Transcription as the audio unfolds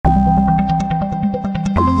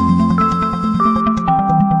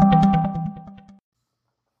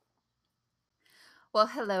Well,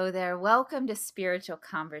 hello there. Welcome to Spiritual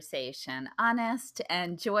Conversation, honest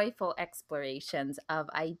and joyful explorations of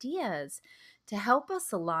ideas to help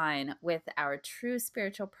us align with our true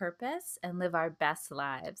spiritual purpose and live our best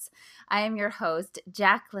lives. I am your host,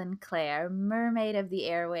 Jacqueline Clare, Mermaid of the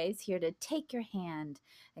Airways, here to take your hand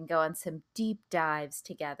and go on some deep dives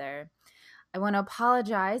together. I want to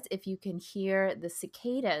apologize if you can hear the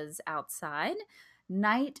cicadas outside.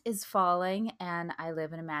 Night is falling, and I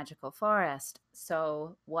live in a magical forest.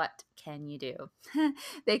 So, what can you do?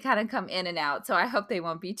 They kind of come in and out, so I hope they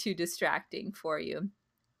won't be too distracting for you.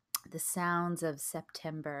 The sounds of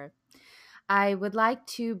September. I would like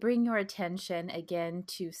to bring your attention again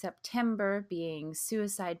to September being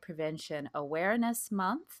Suicide Prevention Awareness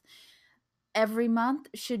Month. Every month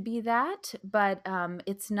should be that, but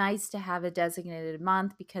it's nice to have a designated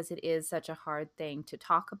month because it is such a hard thing to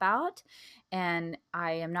talk about. And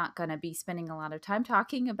I am not going to be spending a lot of time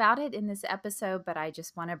talking about it in this episode, but I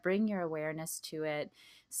just want to bring your awareness to it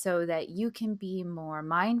so that you can be more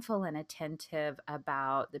mindful and attentive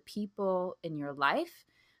about the people in your life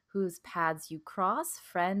whose paths you cross,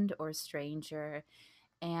 friend or stranger,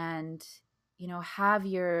 and have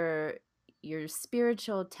your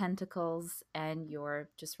spiritual tentacles and your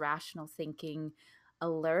just rational thinking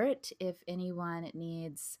alert if anyone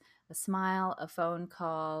needs a smile, a phone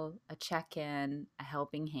call, a check-in, a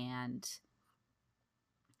helping hand,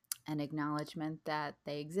 an acknowledgement that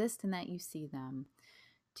they exist and that you see them,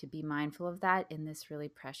 to be mindful of that in this really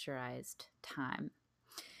pressurized time.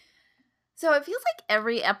 So it feels like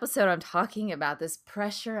every episode I'm talking about this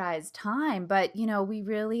pressurized time, but we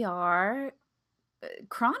really are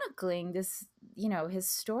chronicling this,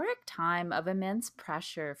 historic time of immense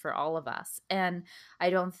pressure for all of us. And I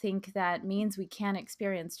don't think that means we can't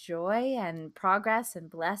experience joy and progress and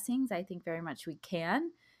blessings. I think very much we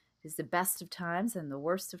can. It's the best of times and the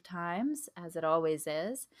worst of times, as it always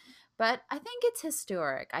is. But I think it's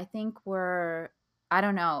historic. I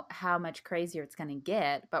don't know how much crazier it's going to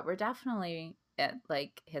get, but we're definitely at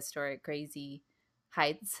like historic crazy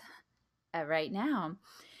heights right now.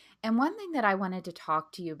 And one thing that I wanted to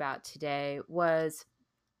talk to you about today was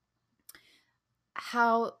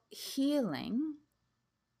how healing,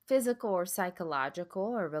 physical or psychological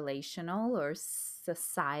or relational or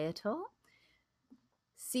societal,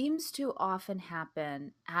 seems to often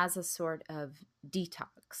happen as a sort of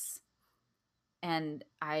detox. And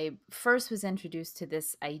I first was introduced to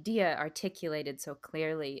this idea articulated so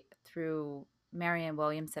clearly through Marianne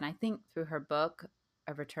Williamson, I think through her book,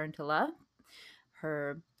 A Return to Love,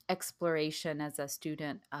 her exploration as a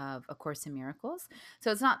student of A Course in Miracles.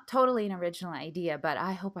 So it's not totally an original idea, but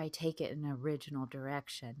I hope I take it in an original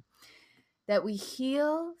direction. That we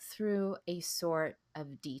heal through a sort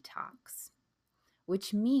of detox,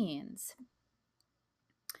 which means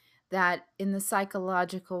that in the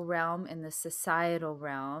psychological realm, in the societal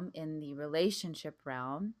realm, in the relationship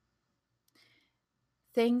realm,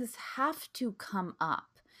 things have to come up.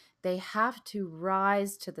 They have to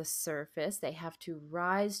rise to the surface. They have to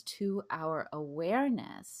rise to our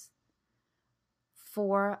awareness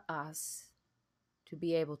for us to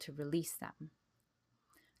be able to release them.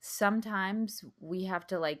 Sometimes we have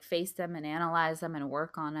to like face them and analyze them and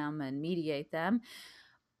work on them and mediate them.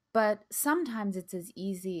 But sometimes it's as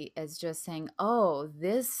easy as just saying, oh,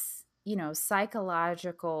 this,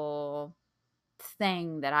 psychological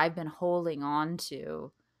thing that I've been holding on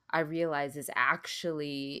to, I realize is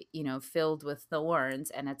actually, filled with thorns,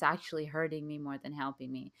 and it's actually hurting me more than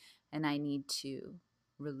helping me. And I need to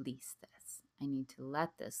release this. I need to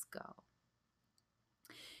let this go.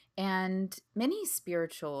 And many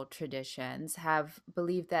spiritual traditions have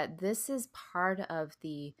believed that this is part of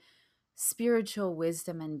the spiritual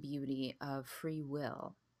wisdom and beauty of free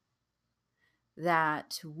will,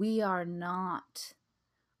 that we are not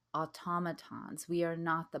automatons. We are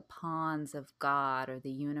not the pawns of God or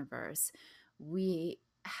the universe. We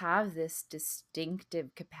have this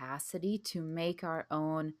distinctive capacity to make our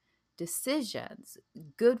own decisions,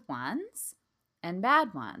 good ones and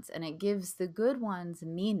bad ones. And it gives the good ones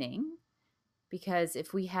meaning, because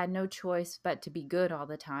if we had no choice but to be good all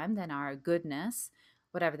the time, then our goodness,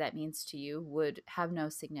 whatever that means to you, would have no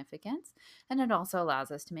significance. And it also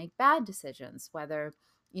allows us to make bad decisions, whether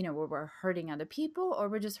we're hurting other people or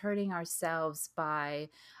we're just hurting ourselves by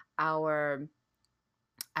our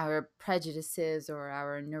prejudices or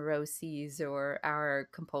our neuroses or our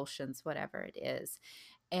compulsions, whatever it is.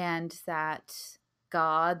 And that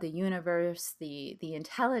God, the universe, the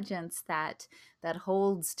intelligence that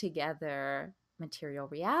holds together material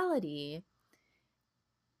reality,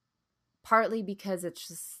 partly because it's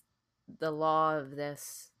just the law of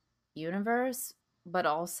this universe, but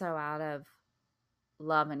also out of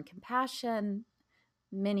love and compassion,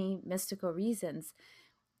 many mystical reasons,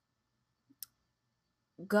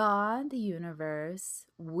 God, the universe,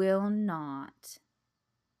 will not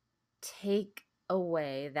take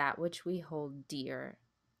away that which we hold dear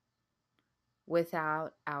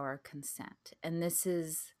without our consent. And this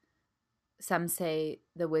is, some say,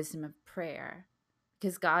 the wisdom of prayer,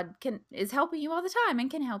 because God is helping you all the time and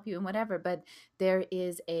can help you in whatever, but there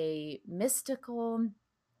is a mystical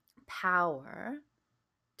power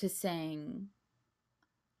to saying,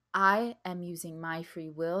 I am using my free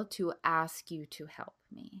will to ask you to help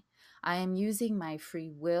me. I am using my free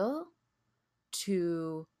will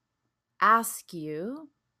to ask you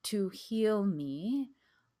to heal me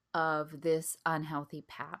of this unhealthy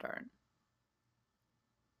pattern.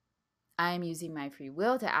 I am using my free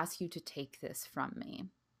will to ask you to take this from me.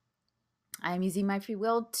 I am using my free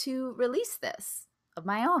will to release this of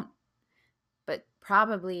my own. But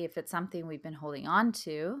probably if it's something we've been holding on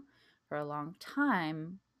to for a long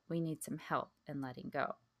time, we need some help in letting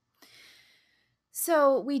go.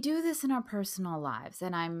 So we do this in our personal lives,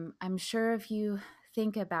 and I'm sure if you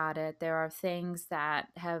think about it, there are things that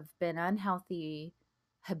have been unhealthy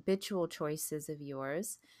habitual choices of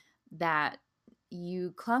yours that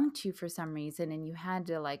you clung to for some reason, and you had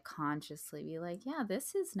to like consciously be like, yeah,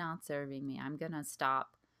 this is not serving me. I'm going to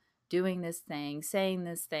stop doing this thing, saying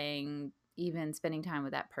this thing, even spending time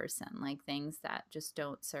with that person, like things that just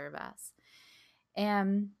don't serve us.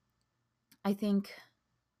 And I think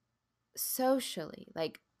socially,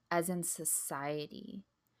 like as in society,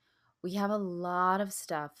 we have a lot of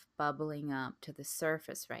stuff bubbling up to the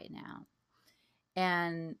surface right now.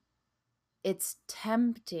 And it's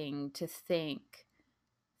tempting to think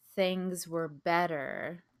things were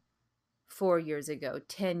better 4 years ago,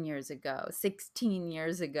 10 years ago, 16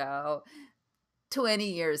 years ago,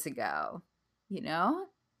 20 years ago. You know,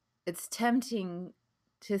 it's tempting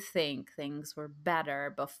to think things were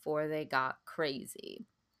better before they got crazy.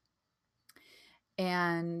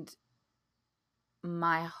 And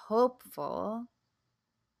my hopeful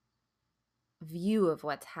view of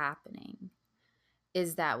what's happening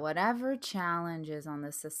is that whatever challenges on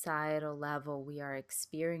the societal level we are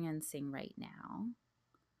experiencing right now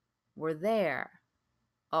were there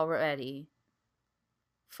already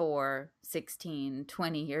for 16,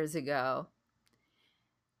 20 years ago.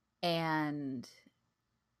 And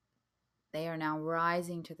they are now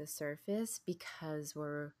rising to the surface because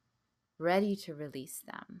we're ready to release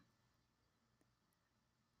them.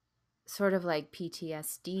 Sort of like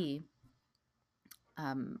PTSD.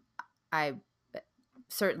 I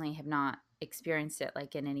certainly have not experienced it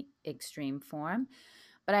like in any extreme form,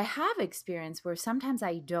 but I have experienced where sometimes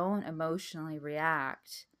I don't emotionally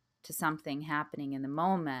react to something happening in the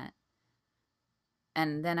moment,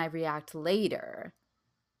 and then I react later.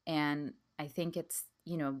 And I think it's,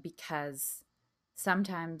 because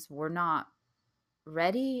sometimes we're not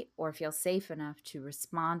ready or feel safe enough to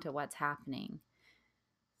respond to what's happening.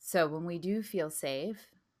 So when we do feel safe,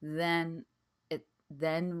 then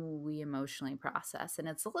we emotionally process, and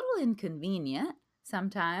it's a little inconvenient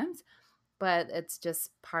sometimes, but it's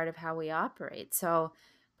just part of how we operate. So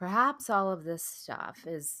perhaps all of this stuff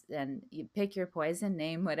is, and you pick your poison,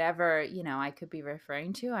 name whatever, I could be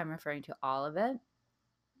referring to. I'm referring to all of it.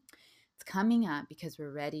 It's coming up because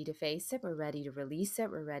we're ready to face it. We're ready to release it.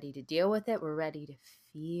 We're ready to deal with it. We're ready to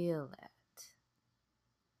feel it.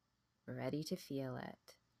 We're ready to feel it.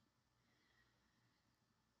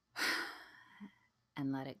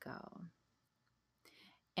 And let it go.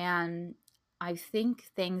 And I think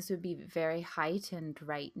things would be very heightened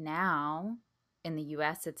right now. In the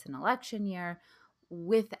US, it's an election year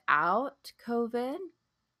without COVID.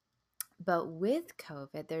 But with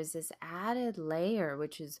COVID, there's this added layer,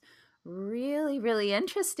 which is really, really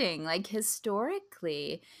interesting. Like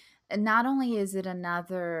historically, and not only is it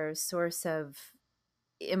another source of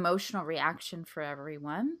emotional reaction for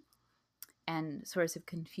everyone and source of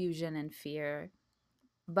confusion and fear,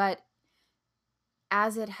 but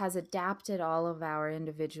as it has adapted all of our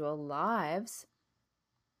individual lives,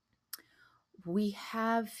 we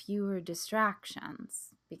have fewer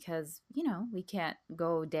distractions because, we can't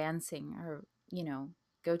go dancing or,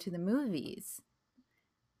 go to the movies.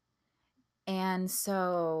 And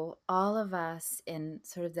so all of us, in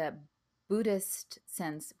sort of the Buddhist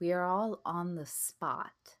sense, we are all on the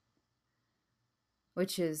spot,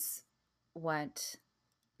 which is what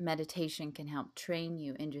meditation can help train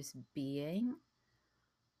you in, just being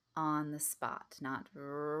on the spot, not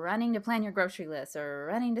running to plan your grocery list or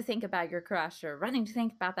running to think about your crush or running to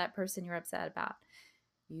think about that person you're upset about.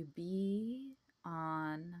 You be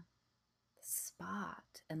on the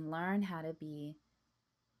spot and learn how to be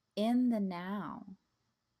in the now.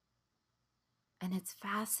 And it's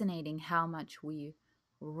fascinating how much we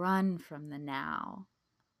run from the now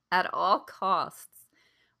at all costs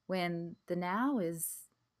when the now is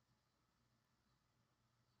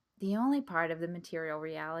the only part of the material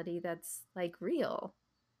reality that's like real,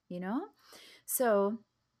 you know? So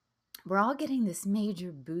we're all getting this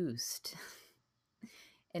major boost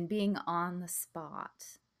in being on the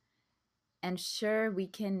spot. And sure, we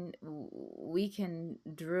can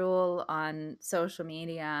drool on social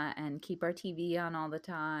media and keep our TV on all the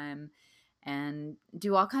time and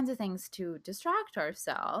do all kinds of things to distract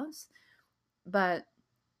ourselves, but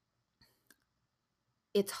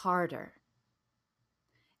it's harder.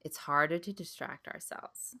 It's harder to distract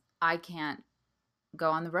ourselves. I can't go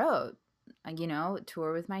on the road,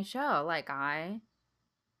 tour with my show. Like I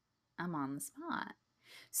am on the spot.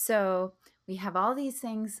 So we have all these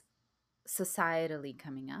things societally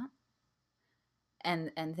coming up,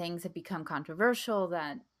 and things have become controversial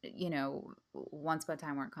that once upon a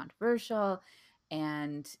time weren't controversial,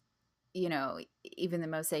 and even the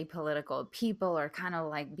most apolitical people are kind of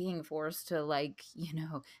like being forced to like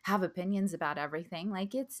have opinions about everything.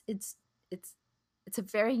 Like it's a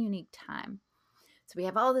very unique time. So we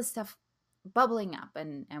have all this stuff bubbling up,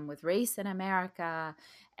 and with race in America,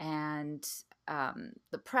 and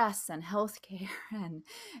the press and healthcare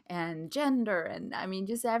and gender, and I mean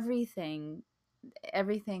just everything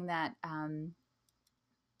that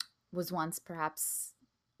was once perhaps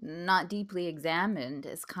not deeply examined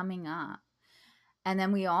is coming up. And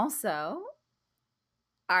then we also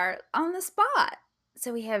are on the spot.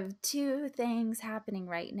 So we have two things happening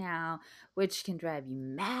right now, which can drive you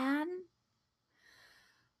mad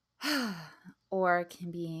or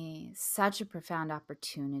can be such a profound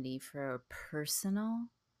opportunity for personal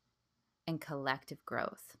and collective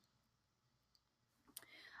growth.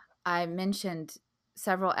 I mentioned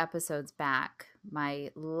several episodes back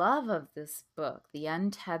my love of this book, The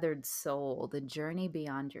Untethered Soul, The Journey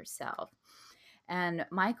Beyond Yourself. And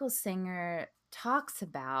Michael Singer talks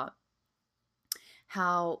about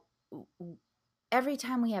how every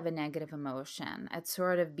time we have a negative emotion, it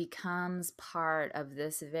sort of becomes part of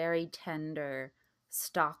this very tender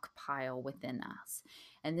stockpile within us.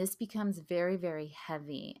 And this becomes very, very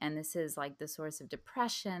heavy. And this is like the source of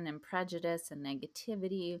depression and prejudice and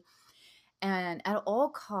negativity. And at all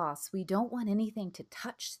costs, we don't want anything to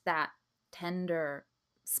touch that tender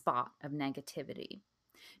spot of negativity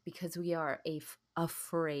because we are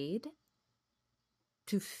afraid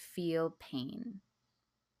to feel pain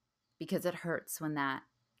because it hurts when that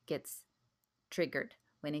gets triggered,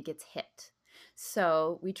 when it gets hit.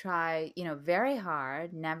 So we try, very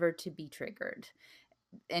hard never to be triggered.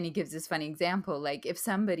 And he gives this funny example, like if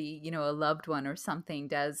somebody, a loved one or something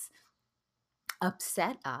does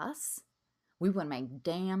upset us, we want to make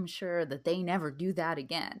damn sure that they never do that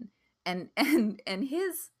again. And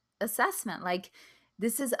his assessment, like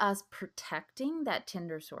this is us protecting that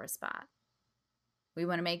tender sore spot. We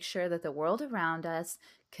want to make sure that the world around us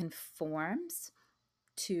conforms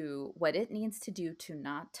to what it needs to do to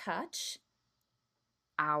not touch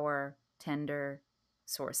our tender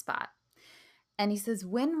sore spot. And he says,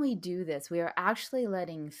 when we do this, we are actually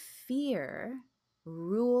letting fear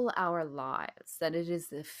rule our lives, that it is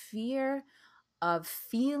the fear of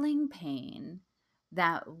feeling pain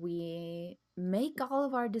that we make all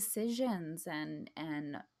of our decisions and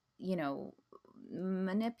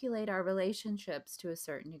manipulate our relationships to a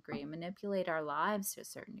certain degree, manipulate our lives to a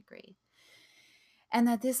certain degree. And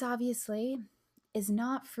that this obviously is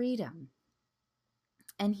not freedom.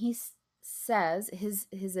 And he says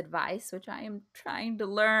his advice, which I am trying to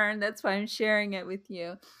learn, that's why I'm sharing it with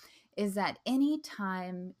you, is that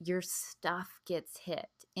anytime your stuff gets hit,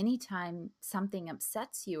 anytime something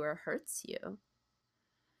upsets you or hurts you,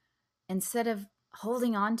 instead of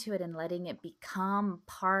holding on to it and letting it become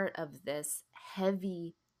part of this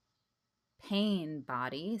heavy pain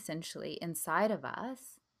body, essentially inside of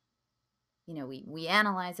us, we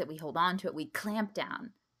analyze it, we hold on to it, we clamp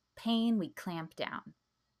down. Pain, we clamp down.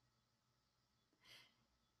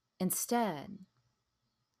 Instead,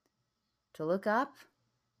 to look up,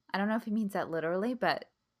 I don't know if he means that literally, but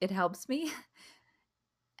it helps me,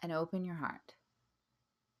 and open your heart.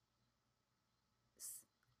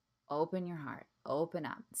 Open your heart. Open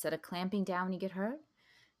up. Instead of clamping down when you get hurt,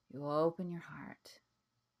 you open your heart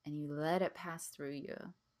and you let it pass through you.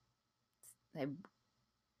 Like,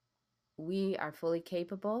 we are fully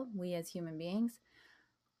capable, we as human beings,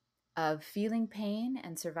 of feeling pain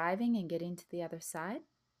and surviving and getting to the other side,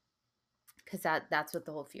 because that's what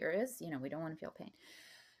the whole fear is. We don't want to feel pain.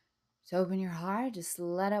 So open your heart, just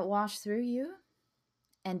let it wash through you,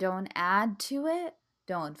 and don't add to it.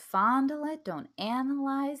 Don't fondle it. Don't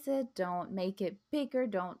analyze it. Don't make it bigger.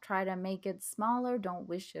 Don't try to make it smaller. Don't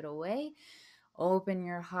wish it away. Open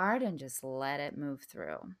your heart and just let it move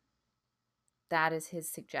through. That is his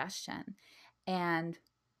suggestion. And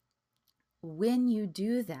when you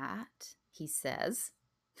do that, he says,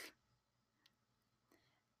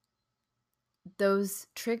 those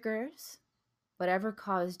triggers, whatever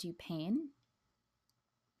caused you pain,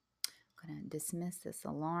 I'm going to dismiss this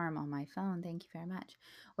alarm on my phone. Thank you very much.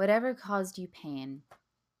 Whatever caused you pain,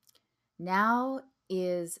 now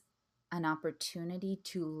is an opportunity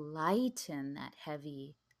to lighten that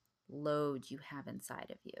heavy load you have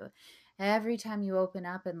inside of you. Every time you open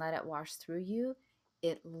up and let it wash through you,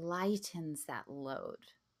 it lightens that load.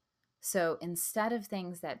 So instead of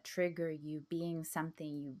things that trigger you being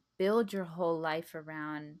something you build your whole life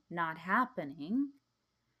around not happening,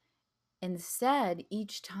 instead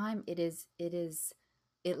each time it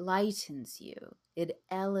lightens you, it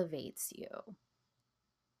elevates you,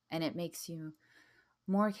 and it makes you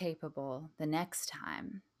more capable the next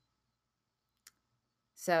time.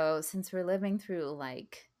 So since we're living through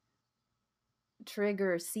like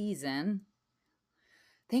trigger season,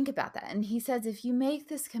 think about that. And he says if you make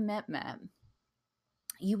this commitment,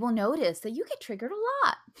 you will notice that you get triggered a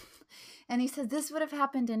lot. And he says this would have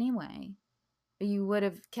happened anyway. You would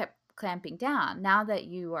have kept clamping down. Now that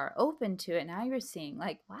you are open to it, now you're seeing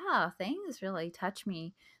like, wow, things really touch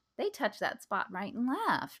me. They touch that spot right and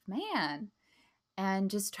left, man. And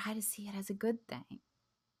just try to see it as a good thing.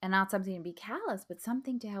 And not something to be callous, but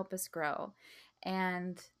something to help us grow.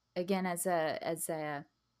 And again, as a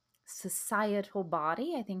societal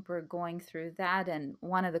body, I think we're going through that. And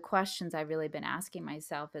one of the questions I've really been asking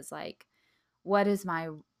myself is like, what is my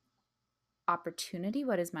opportunity?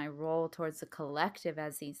 What is my role towards the collective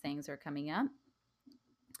as these things are coming up?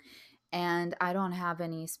 And I don't have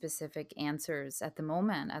any specific answers at the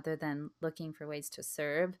moment other than looking for ways to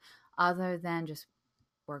serve, other than just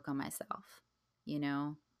work on myself, you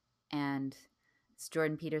know? And as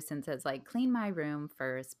Jordan Peterson says, like, clean my room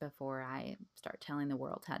first before I start telling the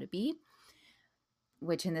world how to be,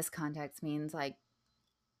 which in this context means like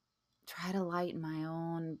try to lighten my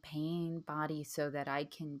own pain body so that I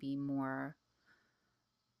can be more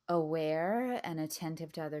aware and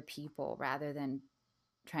attentive to other people rather than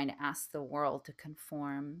trying to ask the world to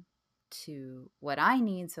conform to what I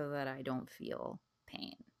need so that I don't feel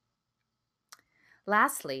pain.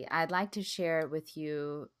 Lastly, I'd like to share with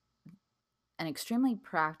you an extremely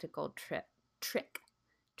practical trick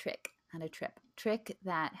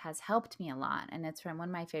that has helped me a lot. And it's from one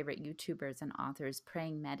of my favorite YouTubers and authors,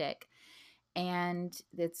 Praying Medic. And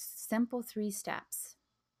it's simple 3 steps.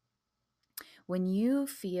 When you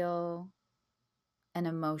feel an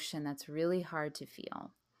emotion that's really hard to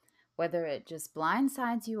feel, whether it just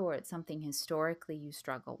blindsides you or it's something historically you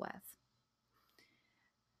struggle with,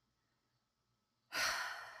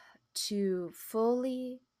 to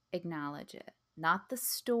fully acknowledge it, not the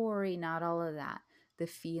story, not all of that, the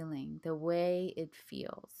feeling, the way it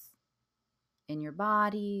feels in your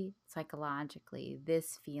body, psychologically,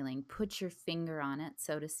 this feeling, put your finger on it,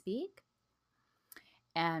 so to speak,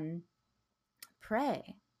 and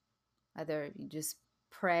pray. Whether you just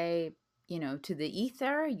pray, to the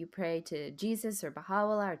ether, you pray to Jesus or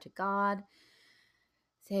Baha'u'llah or to God.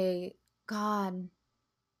 Say, God,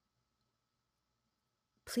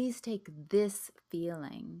 please take this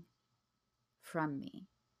feeling from me.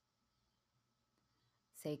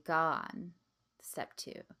 Say, God, step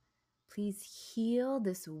 2, please heal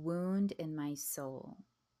this wound in my soul.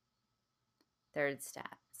 3rd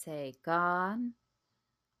step, say, God,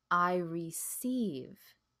 I receive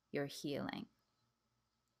your healing.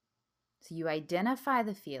 So you identify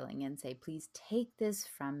the feeling and say, please take this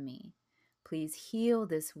from me. Please heal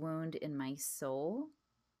this wound in my soul.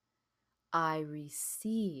 I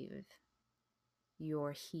receive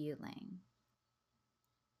your healing.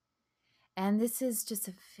 And this is just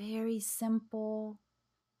a very simple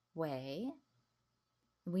way.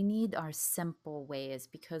 We need our simple ways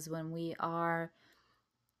because when we are,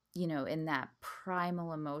 in that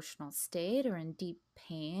primal emotional state or in deep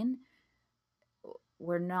pain,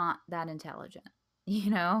 we're not that intelligent,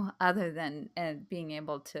 other than being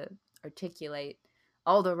able to articulate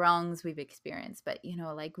all the wrongs we've experienced. But,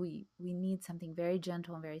 like we need something very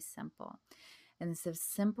gentle and very simple. And it's a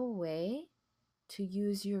simple way to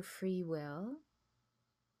use your free will,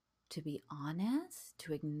 to be honest,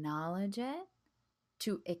 to acknowledge it,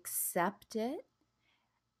 to accept it,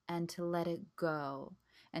 and to let it go,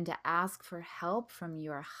 and to ask for help from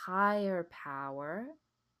your higher power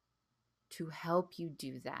to help you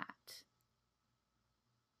do that.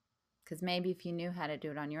 Because maybe if you knew how to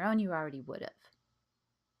do it on your own, you already would have.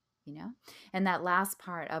 you know? And that last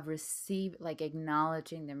part of receive, like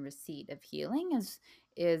acknowledging the receipt of healing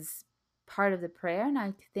is part of the prayer. And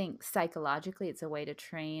I think psychologically it's a way to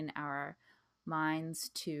train our minds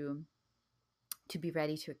to be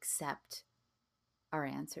ready to accept our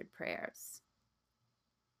answered prayers.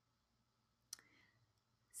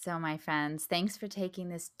 So, my friends, thanks for taking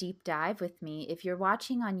this deep dive with me. If you're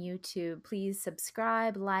watching on YouTube, please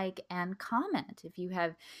subscribe, like, and comment. If you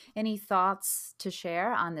have any thoughts to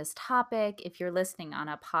share on this topic, if you're listening on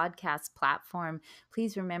a podcast platform,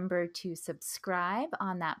 please remember to subscribe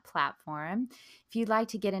on that platform. If you'd like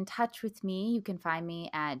to get in touch with me, you can find me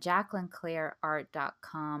at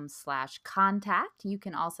jacquelinclaireart.com/contact. You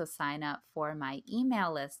can also sign up for my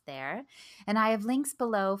email list there. And I have links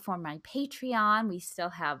below for my Patreon. We still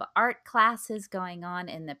have art classes going on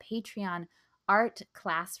in the Patreon art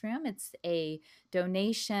classroom. It's a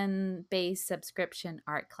donation-based subscription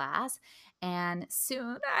art class. And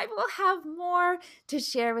soon I will have more to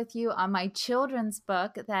share with you on my children's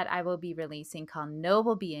book that I will be releasing called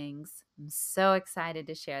Noble Beings. I'm so excited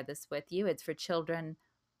to share this with you. It's for children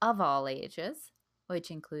of all ages, which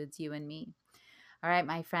includes you and me. All right,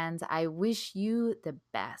 my friends, I wish you the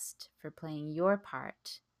best for playing your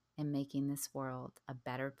part in making this world a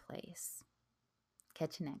better place.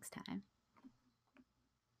 Catch you next time.